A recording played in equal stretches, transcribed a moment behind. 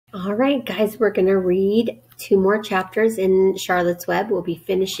All right, guys, we're going to read 2 more chapters in Charlotte's Web. We'll be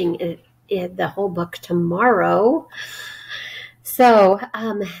finishing the whole book tomorrow. So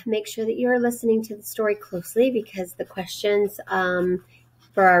make sure that you're listening to the story closely because the questions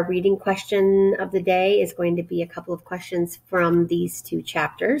for our reading question of the day is going to be a couple of questions from these 2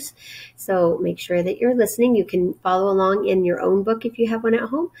 chapters. So make sure that you're listening. You can follow along in your own book if you have one at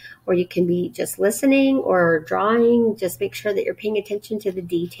home, or you can be just listening or drawing. Just make sure that you're paying attention to the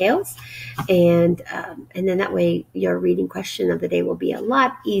details. And then that way your reading question of the day will be a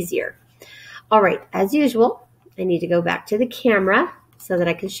lot easier. All right, as usual, I need to go back to the camera so that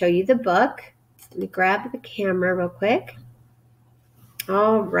I can show you the book. Let me grab the camera real quick.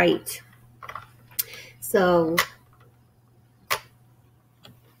 All right. So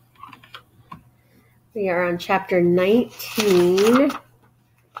we are on chapter 19.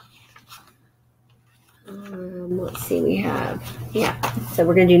 Let's see, so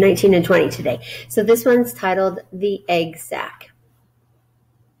we're going to do 19 and 20 today. So this one's titled The Egg Sack.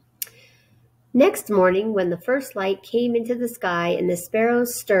 Next morning, when the first light came into the sky and the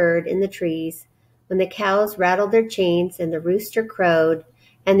sparrows stirred in the trees, when the cows rattled their chains and the rooster crowed,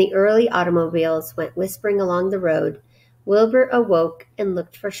 and the early automobiles went whispering along the road, Wilbur awoke and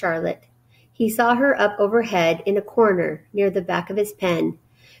looked for Charlotte. He saw her up overhead in a corner near the back of his pen.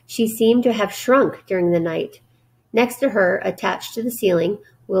 She seemed to have shrunk during the night. Next to her, attached to the ceiling,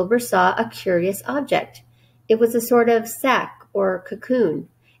 Wilbur saw a curious object. It was a sort of sack or cocoon.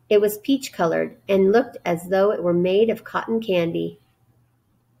 It was peach-colored and looked as though it were made of cotton candy.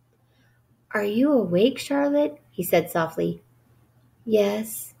 "Are you awake, Charlotte?" he said softly.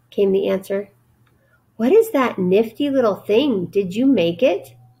 "Yes," came the answer. "What is that nifty little thing? Did you make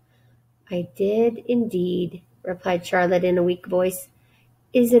it?" "I did indeed," replied Charlotte in a weak voice.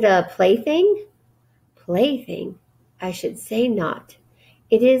 "Is it a plaything?" "Plaything? I should say not.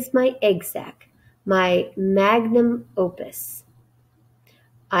 It is my egg sack, my magnum opus."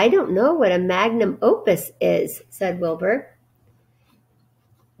 "I don't know what a magnum opus is," said Wilbur.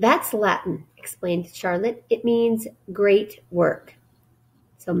 "That's Latin," explained Charlotte. "It means great work."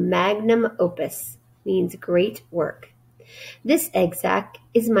 So magnum opus means great work. "This egg sack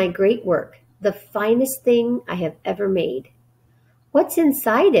is my great work, the finest thing I have ever made." "What's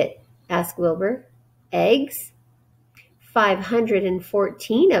inside it?" asked Wilbur. "Eggs?"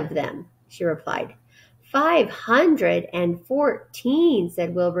 514 of them," she replied. 514,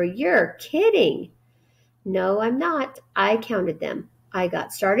 said Wilbur. "You're kidding." "No, I'm not. I counted them. I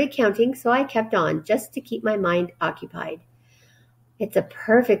got started counting, so I kept on, just to keep my mind occupied." "It's a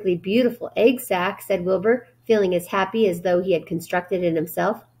perfectly beautiful egg sack," said Wilbur, feeling as happy as though he had constructed it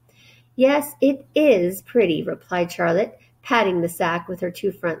himself. "Yes, it is pretty," replied Charlotte, patting the sack with her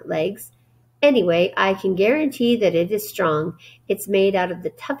 2 front legs. "Anyway, I can guarantee that it is strong. It's made out of the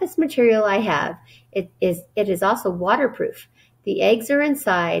toughest material I have. It is also waterproof. The eggs are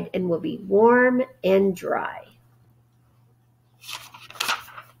inside and will be warm and dry."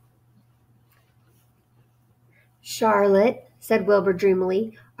 "Charlotte," said Wilbur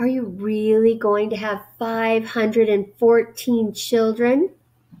dreamily, "are you really going to have 514 children?"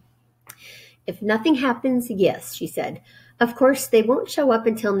 "If nothing happens, yes," she said. "Of course, they won't show up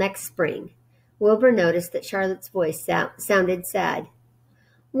until next spring." Wilbur noticed that Charlotte's voice sounded sad.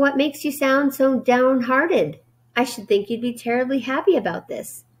 "What makes you sound so downhearted? I should think you'd be terribly happy about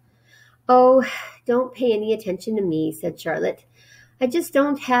this." "Oh, don't pay any attention to me," said Charlotte. "I just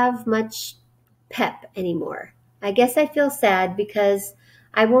don't have much pep anymore. I guess I feel sad because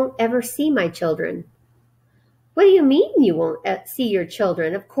I won't ever see my children." "What do you mean you won't see your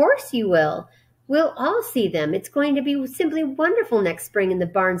children? Of course you will. We'll all see them. It's going to be simply wonderful next spring in the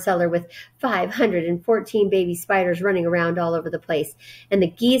barn cellar with 514 baby spiders running around all over the place. And the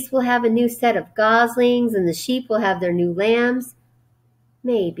geese will have a new set of goslings, and the sheep will have their new lambs."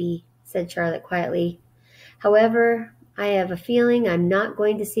 "Maybe," said Charlotte quietly. "However, I have a feeling I'm not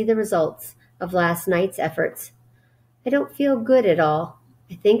going to see the results of last night's efforts. I don't feel good at all.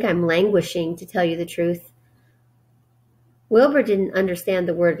 I think I'm languishing, to tell you the truth." Wilbur didn't understand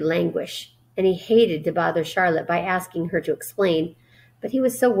the word languish, and he hated to bother Charlotte by asking her to explain, but he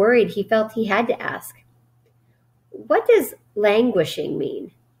was so worried he felt he had to ask. "What does languishing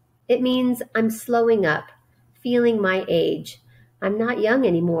mean?" "It means I'm slowing up, feeling my age. I'm not young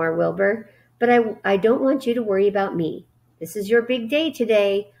anymore, Wilbur, but I don't want you to worry about me. This is your big day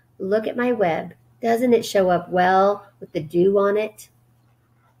today. Look at my web. Doesn't it show up well with the dew on it?"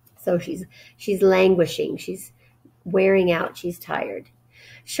 So she's languishing. She's wearing out. She's tired.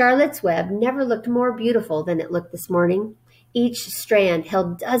 Charlotte's web never looked more beautiful than it looked this morning. Each strand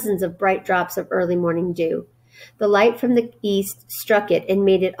held dozens of bright drops of early morning dew. The light from the east struck it and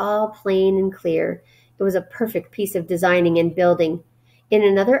made it all plain and clear. It was a perfect piece of designing and building. In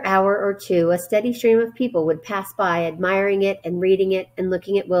another hour or two, a steady stream of people would pass by, admiring it and reading it and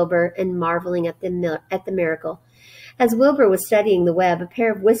looking at Wilbur and marveling at the miracle. As Wilbur was studying the web, a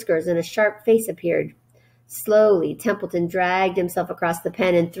pair of whiskers and a sharp face appeared. Slowly, Templeton dragged himself across the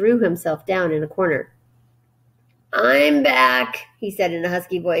pen and threw himself down in a corner. "I'm back," he said in a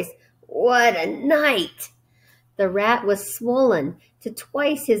husky voice. "What a night!" The rat was swollen to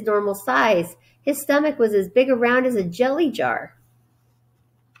twice his normal size. His stomach was as big around as a jelly jar.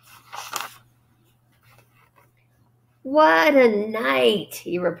 "What a night,"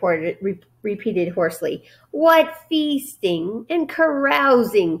 he repeated hoarsely. "What feasting and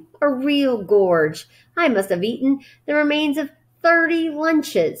carousing! A real gorge. I must have eaten the remains of 30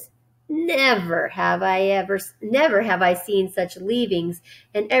 lunches. Never have I seen such leavings,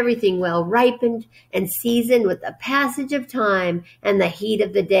 and everything well ripened and seasoned with the passage of time and the heat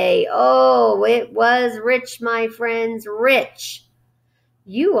of the day. Oh, it was rich, my friends, rich."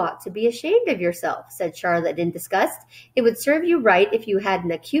 "You ought to be ashamed of yourself," said Charlotte in disgust. "It would serve you right if you had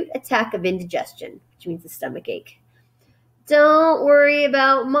an acute attack of indigestion," which means a stomach ache. "Don't worry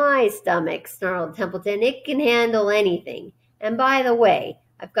about my stomach," snarled Templeton. "It can handle anything. And by the way,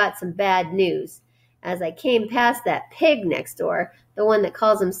 I've got some bad news. As I came past that pig next door, the one that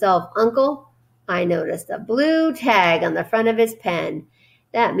calls himself Uncle, I noticed a blue tag on the front of his pen.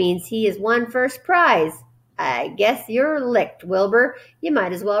 That means he has won first prize. I guess you're licked, Wilbur. You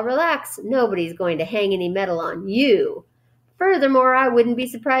might as well relax. Nobody's going to hang any medal on you. Furthermore, I wouldn't be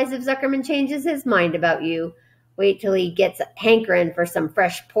surprised if Zuckerman changes his mind about you. Wait till he gets a hankering for some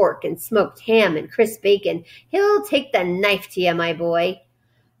fresh pork and smoked ham and crisp bacon. He'll take the knife to you, my boy."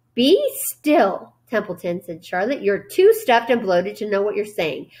 "Be still, Templeton," said Charlotte. "You're too stuffed and bloated to know what you're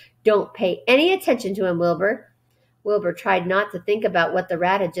saying. Don't pay any attention to him, Wilbur." Wilbur tried not to think about what the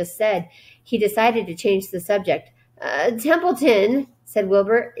rat had just said. He decided to change the subject. "Templeton," said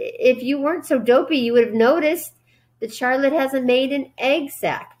Wilbur, "if you weren't so dopey, you would have noticed that Charlotte hasn't made an egg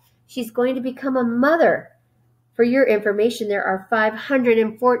sac. She's going to become a mother. For your information, there are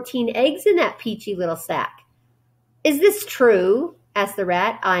 514 eggs in that peachy little sack." "Is this true?" asked the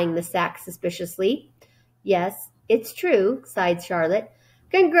rat, eyeing the sack suspiciously. "Yes, it's true," sighed Charlotte.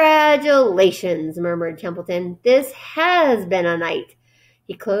 "Congratulations," murmured Templeton. "This has been a night."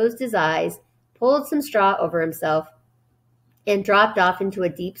 He closed his eyes, pulled some straw over himself, and dropped off into a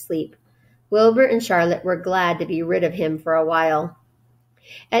deep sleep. Wilbur and Charlotte were glad to be rid of him for a while.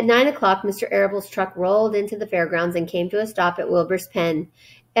 At 9 o'clock, Mr. Arable's truck rolled into the fairgrounds and came to a stop at Wilbur's pen.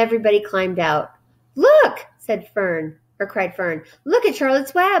 Everybody climbed out. "Look!" cried Fern. "Look at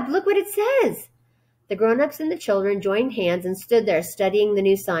Charlotte's web! Look what it says!" The grown-ups and the children joined hands and stood there studying the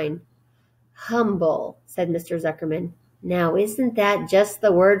new sign. "Humble," said Mr. Zuckerman. "Now, isn't that just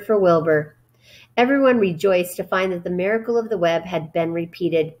the word for Wilbur?" Everyone rejoiced to find that the miracle of the web had been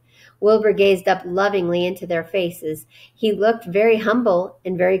repeated. Wilbur gazed up lovingly into their faces. He looked very humble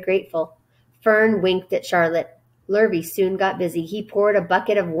and very grateful. Fern winked at Charlotte. Lurvy soon got busy. He poured a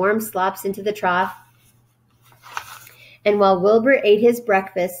bucket of warm slops into the trough, and while Wilbur ate his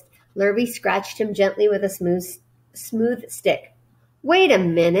breakfast, Lurvy scratched him gently with a smooth stick. "Wait a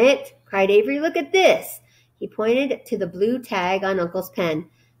minute," cried Avery. "Look at this." He pointed to the blue tag on Uncle's pen.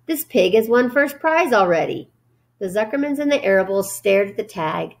 "This pig has won first prize already." The Zuckermans and the Arables stared at the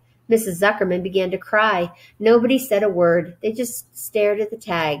tag. Mrs. Zuckerman began to cry. Nobody said a word. They just stared at the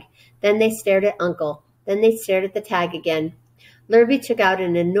tag. Then they stared at Uncle. Then they stared at the tag again. Lurvy took out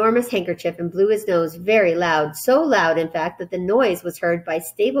an enormous handkerchief and blew his nose very loud, so loud, in fact, that the noise was heard by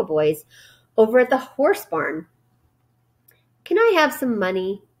stable boys over at the horse barn. "Can I have some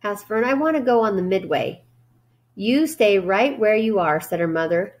money?" asked Fern. "I want to go on the Midway." "You stay right where you are," said her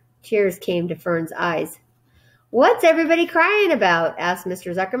mother. Tears came to Fern's eyes. "What's everybody crying about?" asked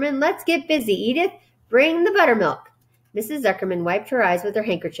Mr. Zuckerman. "Let's get busy. Edith, bring the buttermilk." Mrs. Zuckerman wiped her eyes with her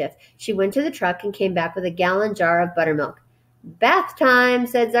handkerchief. She went to the truck and came back with a gallon jar of buttermilk. "Bath time,"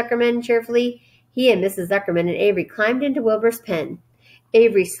 said Zuckerman cheerfully. He and Mrs. Zuckerman and Avery climbed into Wilbur's pen.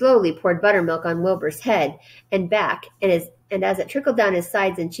 Avery slowly poured buttermilk on Wilbur's head and back, and as it trickled down his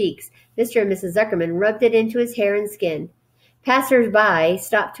sides and cheeks, Mr. and Mrs. Zuckerman rubbed it into his hair and skin. Passers-by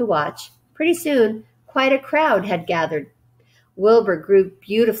stopped to watch. Pretty soon, quite a crowd had gathered. Wilbur grew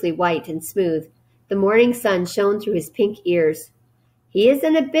beautifully white and smooth. The morning sun shone through his pink ears. He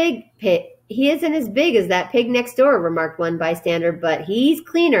isn't as big as that pig next door," remarked one bystander, "but he's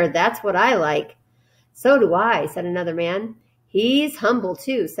cleaner. That's what I like." "So do I," said another man. "He's humble,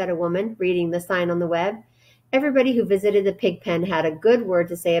 too," said a woman, reading the sign on the web. Everybody who visited the pig pen had a good word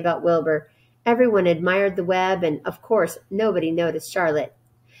to say about Wilbur, Everyone admired the web, and, of course, nobody noticed Charlotte.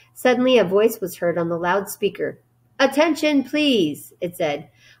 Suddenly a voice was heard on the loudspeaker. "Attention, please," it said.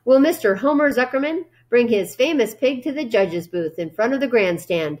 "Will Mr. Homer Zuckerman bring his famous pig to the judges' booth in front of the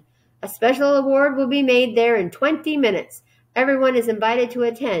grandstand? A special award will be made there in 20 minutes. Everyone is invited to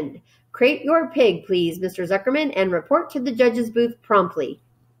attend. Crate your pig, please, Mr. Zuckerman, and report to the judges' booth promptly."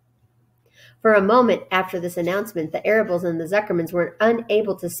 For a moment after this announcement, the Arables and the Zuckermans were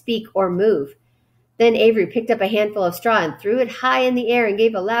unable to speak or move. Then Avery picked up a handful of straw and threw it high in the air and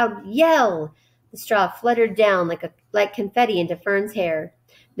gave a loud yell. The straw fluttered down like confetti into Fern's hair.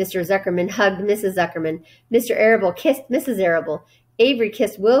 Mr. Zuckerman hugged Mrs. Zuckerman. Mr. Arable kissed Mrs. Arable. Avery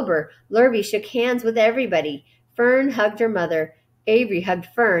kissed Wilbur. Lurvy shook hands with everybody. Fern hugged her mother. Avery hugged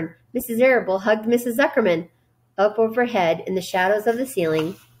Fern. Mrs. Arable hugged Mrs. Zuckerman. Up overhead, in the shadows of the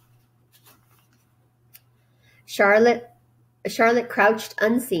ceiling, Charlotte crouched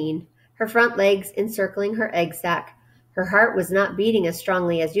unseen, her front legs encircling her egg sac. Her heart was not beating as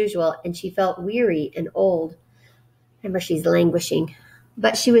strongly as usual, and she felt weary and old. Remember, she's languishing.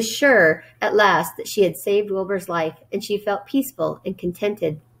 But she was sure at last that she had saved Wilbur's life, and she felt peaceful and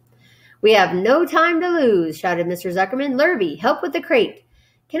contented. "We have no time to lose," shouted Mr. Zuckerman. "Lurvy, help with the crate."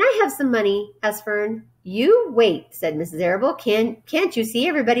 "Can I have some money?" asked Fern. "You wait," said Mrs. Arable. Can't you see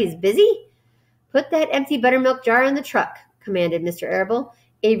everybody's busy?" "Put that empty buttermilk jar in the truck," commanded Mr. Arable.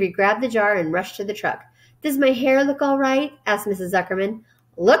 Avery grabbed the jar and rushed to the truck. "Does my hair look all right?" asked Mrs. Zuckerman.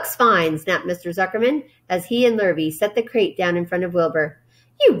 "Looks fine," snapped Mr. Zuckerman, as he and Lurvy set the crate down in front of Wilbur.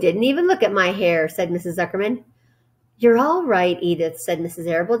 "You didn't even look at my hair," said Mrs. Zuckerman. "You're all right, Edith," said Mrs.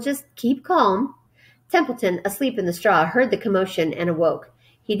 Arable. "Just keep calm." Templeton, asleep in the straw, heard the commotion and awoke.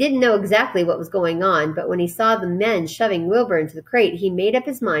 He didn't know exactly what was going on, but when he saw the men shoving Wilbur into the crate, he made up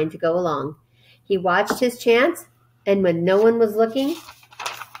his mind to go along. He watched his chance, and when no one was looking,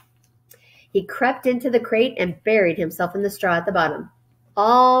 he crept into the crate and buried himself in the straw at the bottom.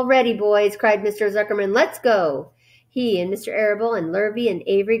 "All ready, boys," cried Mr. Zuckerman. "Let's go." He and Mr. Arable and Lurvy and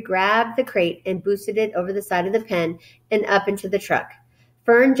Avery grabbed the crate and boosted it over the side of the pen and up into the truck.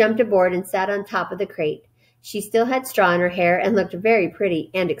 Fern jumped aboard and sat on top of the crate. She still had straw in her hair and looked very pretty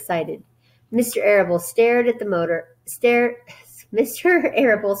and excited. Mr. Arable stared at the motor. Mr.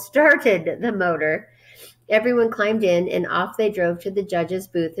 Arable started the motor. Everyone climbed in, and off they drove to the judge's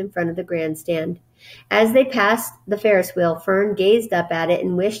booth in front of the grandstand. As they passed the Ferris wheel, Fern gazed up at it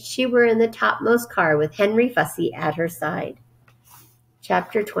and wished she were in the topmost car with Henry Fussy at her side.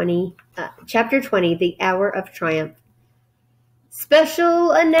 Chapter 20, The Hour of Triumph.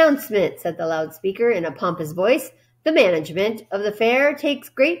 "Special announcement," said the loudspeaker in a pompous voice. "The management of the fair takes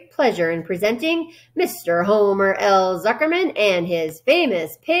great pleasure in presenting Mr. Homer L. Zuckerman and his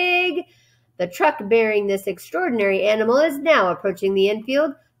famous pig. The truck bearing this extraordinary animal is now approaching the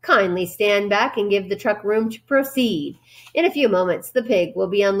infield. Kindly stand back and give the truck room to proceed. In a few moments, the pig will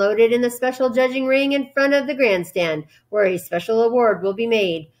be unloaded in the special judging ring in front of the grandstand, where a special award will be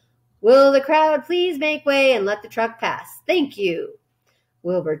made. Will the crowd please make way and let the truck pass? Thank you."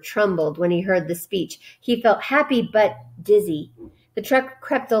 Wilbur trembled when he heard the speech. He felt happy but dizzy. The truck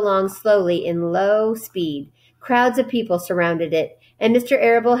crept along slowly in low speed. Crowds of people surrounded it, and Mr.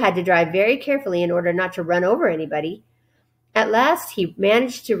 Arable had to drive very carefully in order not to run over anybody. At last, he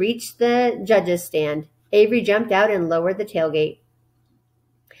managed to reach the judge's stand. Avery jumped out and lowered the tailgate.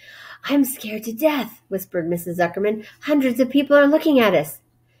 "I'm scared to death," whispered Mrs. Zuckerman. "Hundreds of people are looking at us."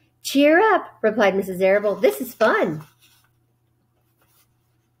 "Cheer up," replied Mrs. Arable. "This is fun."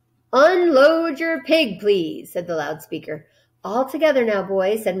 "Unload your pig, please," said the loudspeaker. "All together now,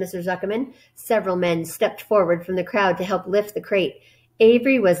 boys," said Mr. Zuckerman. Several men stepped forward from the crowd to help lift the crate.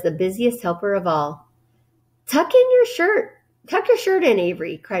 Avery was the busiest helper of all. Tuck your shirt in,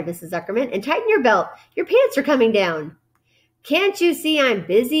 Avery," cried Mrs. Zuckerman, "and tighten your belt. Your pants are coming down." "Can't you see I'm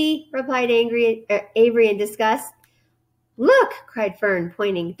busy?" replied Avery in disgust. "Look," cried Fern,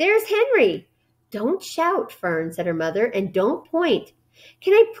 pointing. "There's Henry." "Don't shout, Fern," said her mother, "and don't point."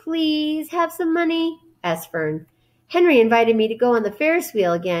 "Can I please have some money?" asked Fern. "Henry invited me to go on the Ferris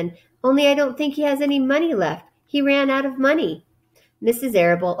wheel again, only I don't think he has any money left. He ran out of money." Mrs.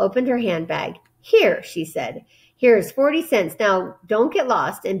 Arable opened her handbag. "Here," she said. "Here's 40 cents. Now, don't get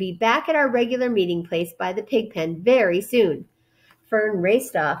lost and be back at our regular meeting place by the pig pen very soon." Fern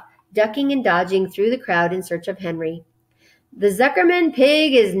raced off, ducking and dodging through the crowd in search of Henry. "The Zuckerman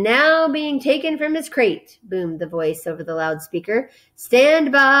pig is now being taken from his crate," boomed the voice over the loudspeaker.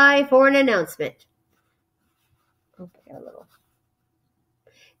 "Stand by for an announcement." Oh, I got a little.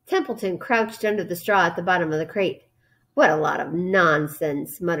 Templeton crouched under the straw at the bottom of the crate. "What a lot of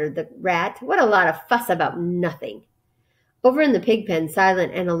nonsense," muttered the rat. "What a lot of fuss about nothing." Over in the pig pen,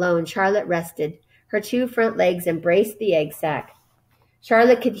 silent and alone, Charlotte rested. Her two front legs embraced the egg sack.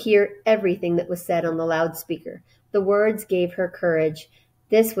 Charlotte could hear everything that was said on the loudspeaker. The words gave her courage.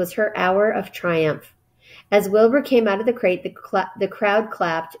 This was her hour of triumph. As Wilbur came out of the crate, the crowd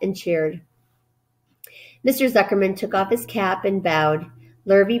clapped and cheered. Mr. Zuckerman took off his cap and bowed.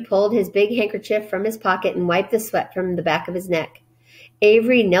 Lurvy pulled his big handkerchief from his pocket and wiped the sweat from the back of his neck.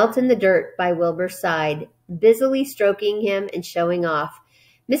 Avery knelt in the dirt by Wilbur's side, busily stroking him and showing off.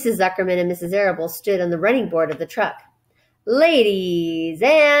 Mrs. Zuckerman and Mrs. Arable stood on the running board of the truck. "Ladies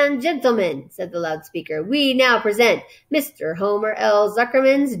and gentlemen," said the loudspeaker, "we now present Mr. Homer L.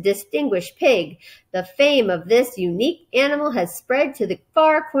 Zuckerman's distinguished pig. The fame of this unique animal has spread to the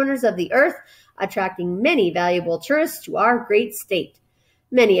far corners of the earth, attracting many valuable tourists to our great state.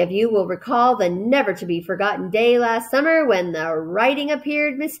 Many of you will recall the never-to-be-forgotten day last summer when the writing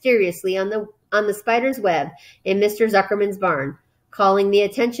appeared mysteriously on the spider's web in Mr. Zuckerman's barn, calling the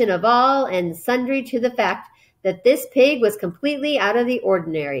attention of all and sundry to the fact that this pig was completely out of the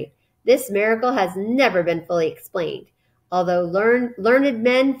ordinary. This miracle has never been fully explained. Although learned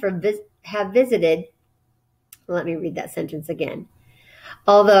men have visited, let me read that sentence again.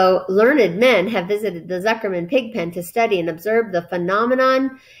 Although learned men have visited the Zuckerman pig pen to study and observe the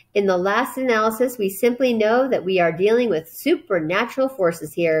phenomenon, in the last analysis, we simply know that we are dealing with supernatural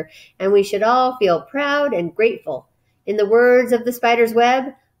forces here, and we should all feel proud and grateful. In the words of the spider's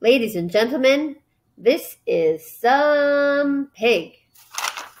web, ladies and gentlemen, this is some pig."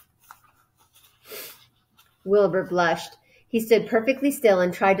 Wilbur blushed. He stood perfectly still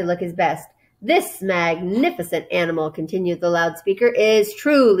and tried to look his best. "This magnificent animal," continued the loudspeaker, "is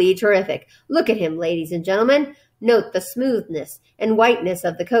truly terrific. Look at him, ladies and gentlemen. Note the smoothness and whiteness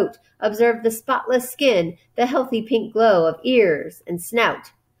of the coat. Observe the spotless skin, the healthy pink glow of ears and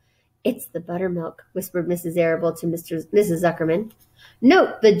snout." "It's the buttermilk," whispered Mrs. Arable to Mrs. Zuckerman.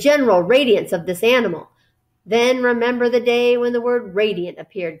 "Note the general radiance of this animal. Then remember the day when the word radiant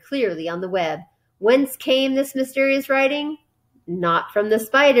appeared clearly on the web. Whence came this mysterious writing? Not from the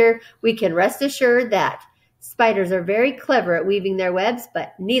spider. We can rest assured that. Spiders are very clever at weaving their webs,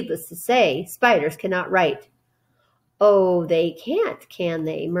 but needless to say, spiders cannot write." "Oh, they can't, can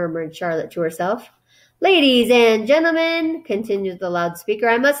they?" murmured Charlotte to herself. "Ladies and gentlemen," continued the loudspeaker,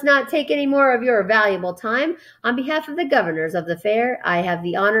 "I must not take any more of your valuable time. On behalf of the governors of the fair, I have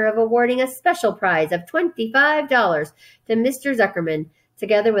the honor of awarding a special prize of $25 to Mr. Zuckerman,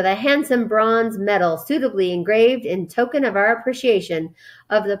 together with a handsome bronze medal suitably engraved in token of our appreciation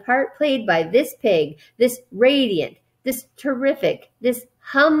of the part played by this pig, this radiant, this terrific, this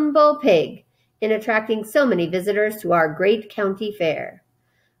humble pig, in attracting so many visitors to our great county fair."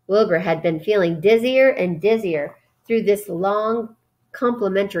 Wilbur had been feeling dizzier and dizzier through this long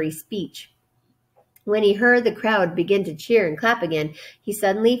complimentary speech. When he heard the crowd begin to cheer and clap again, he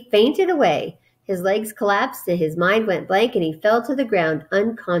suddenly fainted away. His legs collapsed and his mind went blank, and he fell to the ground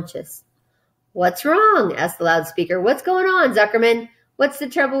unconscious. "What's wrong?" asked the loudspeaker. "What's going on, Zuckerman? What's the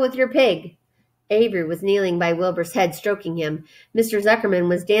trouble with your pig?" Avery was kneeling by Wilbur's head, stroking him. Mr. Zuckerman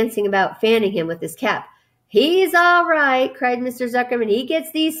was dancing about, fanning him with his cap. "He's all right," cried Mr. Zuckerman. "He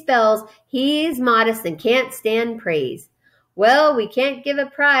gets these spells. He's modest and can't stand praise." "Well, we can't give a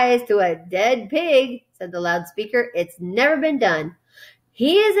prize to a dead pig," said the loudspeaker. "It's never been done."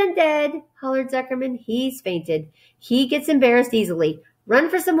 "He isn't dead," hollered Zuckerman. "He's fainted. He gets embarrassed easily. Run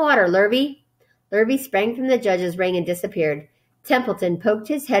for some water, Lurvy." Lurvy sprang from the judge's ring and disappeared. Templeton poked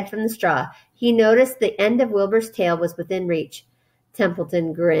his head from the straw. He noticed the end of Wilbur's tail was within reach.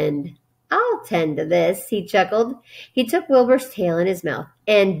 Templeton grinned. "I'll tend to this," he chuckled. He took Wilbur's tail in his mouth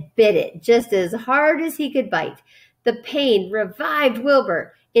and bit it just as hard as he could bite. The pain revived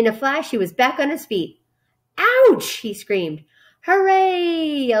Wilbur. In a flash, he was back on his feet. "Ouch!" he screamed.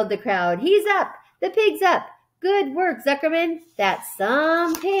 "Hooray!" yelled the crowd. "He's up! The pig's up! Good work, Zuckerman! That's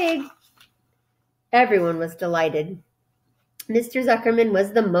some pig!" Everyone was delighted. Mr. Zuckerman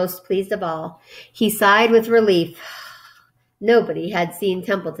was the most pleased of all. He sighed with relief. Nobody had seen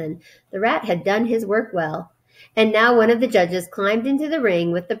Templeton. The rat had done his work well. And now one of the judges climbed into the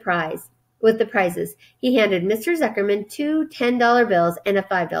ring with the prizes. He handed Mr. Zuckerman 2 $10 bills and a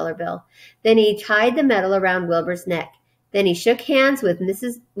 $5 bill. Then he tied the medal around Wilbur's neck. Then he shook hands with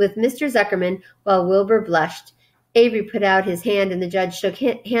Mr. Zuckerman while Wilbur blushed. Avery put out his hand and the judge shook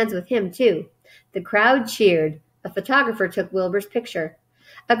hands with him too. The crowd cheered. A photographer took Wilbur's picture.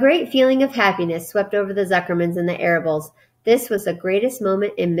 A great feeling of happiness swept over the Zuckermans and the Arables. This was the greatest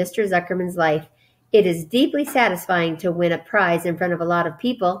moment in Mr. Zuckerman's life. It is deeply satisfying to win a prize in front of a lot of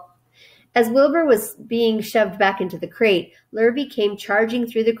people. As Wilbur was being shoved back into the crate, Lurvy came charging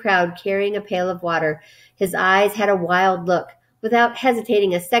through the crowd carrying a pail of water. His eyes had a wild look. Without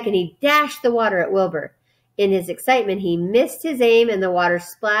hesitating a second, he dashed the water at Wilbur. In his excitement, he missed his aim and the water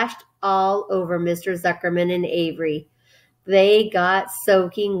splashed all over Mr. Zuckerman and Avery. They got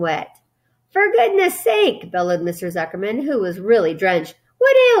soaking wet. "For goodness sake," bellowed Mr. Zuckerman, who was really drenched.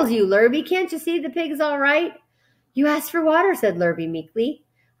 "What ails you, Lurvy? Can't you see the pig's all right?" "You asked for water," said Lurvy meekly.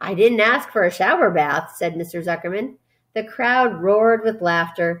 "I didn't ask for a shower bath," said Mr. Zuckerman. The crowd roared with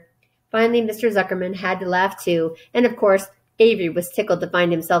laughter. Finally, Mr. Zuckerman had to laugh too, and of course, Avery was tickled to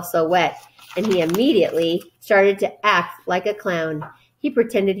find himself so wet, and he immediately started to act like a clown. He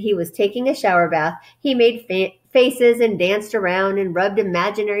pretended he was taking a shower bath. He made faces and danced around and rubbed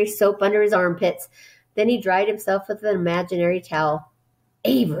imaginary soap under his armpits. Then he dried himself with an imaginary towel.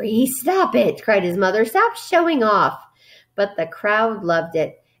 "Avery, stop it," cried his mother. "Stop showing off." But the crowd loved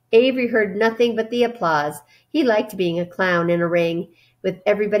it. Avery heard nothing but the applause. He liked being a clown in a ring, with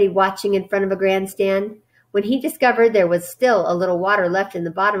everybody watching in front of a grandstand. When he discovered there was still a little water left in the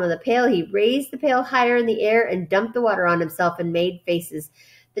bottom of the pail, he raised the pail higher in the air and dumped the water on himself and made faces.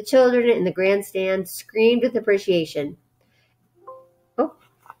 The children in the grandstand screamed with appreciation. Oh,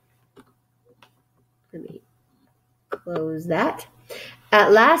 let me close that.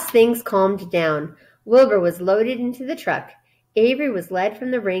 At last, things calmed down. Wilbur was loaded into the truck. Avery was led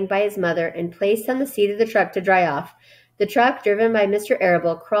from the ring by his mother and placed on the seat of the truck to dry off. The truck, driven by Mr.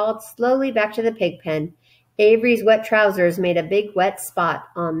 Arable, crawled slowly back to the pig pen. Avery's wet trousers made a big wet spot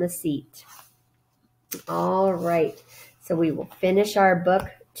on the seat. All right, so we will finish our book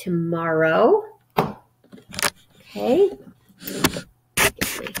tomorrow. Okay.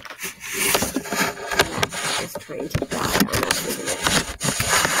 Just trying to plot on it, isn't it?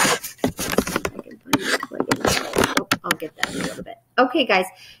 I can find the plugin. Oh, I'll get that in a little bit. Okay, guys,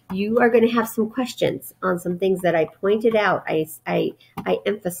 you are going to have some questions on some things that I pointed out. I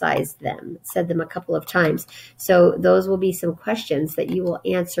emphasized them, said them a couple of times. So those will be some questions that you will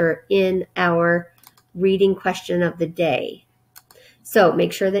answer in our reading question of the day. So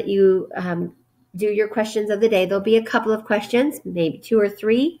make sure that you do your questions of the day. There'll be a couple of questions, maybe 2 or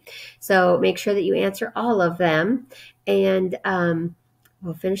 3. So make sure that you answer all of them. And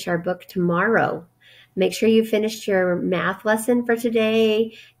we'll finish our book tomorrow. Make sure you finished your math lesson for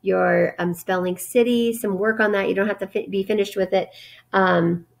today, your spelling city, some work on that. You don't have to be finished with it,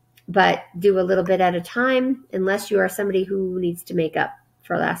 but do a little bit at a time, unless you are somebody who needs to make up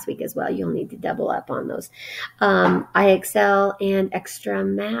for last week as well. You'll need to double up on those. IXL and extra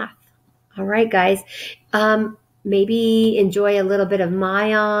math. All right, guys. Maybe enjoy a little bit of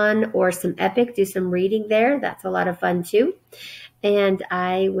Mayan or some Epic. Do some reading there. That's a lot of fun too. And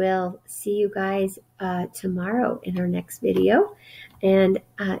I will see you guys tomorrow in our next video. And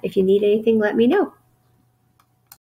if you need anything, let me know.